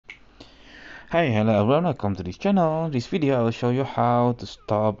Hi, hello everyone, welcome to this channel. This video I will show you how to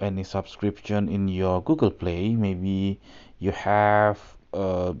stop any subscription in your Google Play. Maybe you have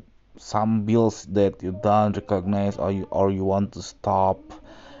some bills that you don't recognize, or you want to stop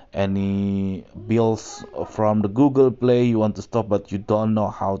any bills from the Google Play. You want to stop, but you don't know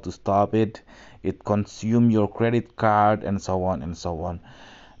how to stop it. It consume your credit card and so on and so on.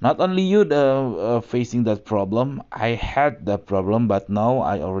 Not only you facing that problem, I had that problem, but now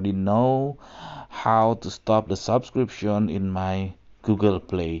I already know how to stop the subscription in my Google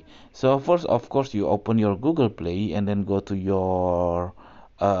Play. So first, of course, you open your Google Play and then go to your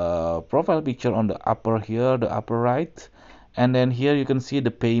profile picture on the upper here, the upper right, and then here you can see the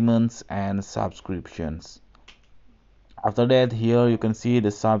payments and subscriptions. After that, here you can see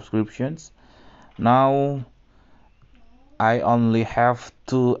the subscriptions. Now I only have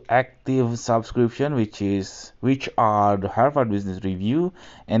two active subscription, which are the Harvard Business Review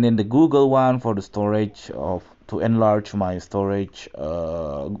and then the Google one for the storage of to enlarge my storage,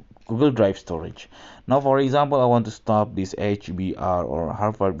 Google Drive storage. Now, for example, I want to stop this HBR or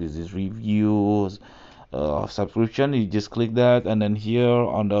Harvard Business Review subscription. You just click that, and then here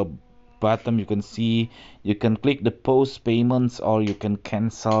on the bottom you can see you can click the post payments or you can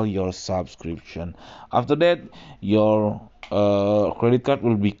cancel your subscription. After that, your credit card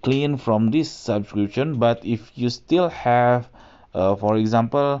will be clean from this subscription. But if you still have, for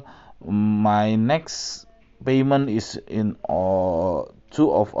example, my next payment is in 2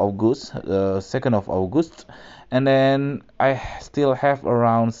 of August, 2nd of August, and then I still have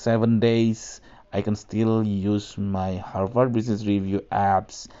around 7 days. I can still use my Harvard Business Review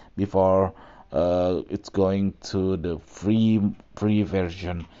apps before it's going to the free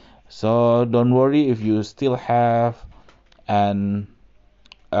version. So don't worry if you still have an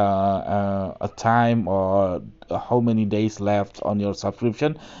a time or how many days left on your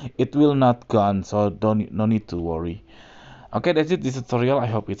subscription. It will not gone, so don't no need to worry. Okay, that's it, this tutorial. I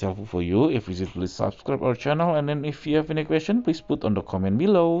hope it's helpful for you. If you did, please subscribe our channel, and then if you have any question, please put on the comment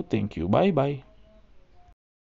below. Thank you, bye bye.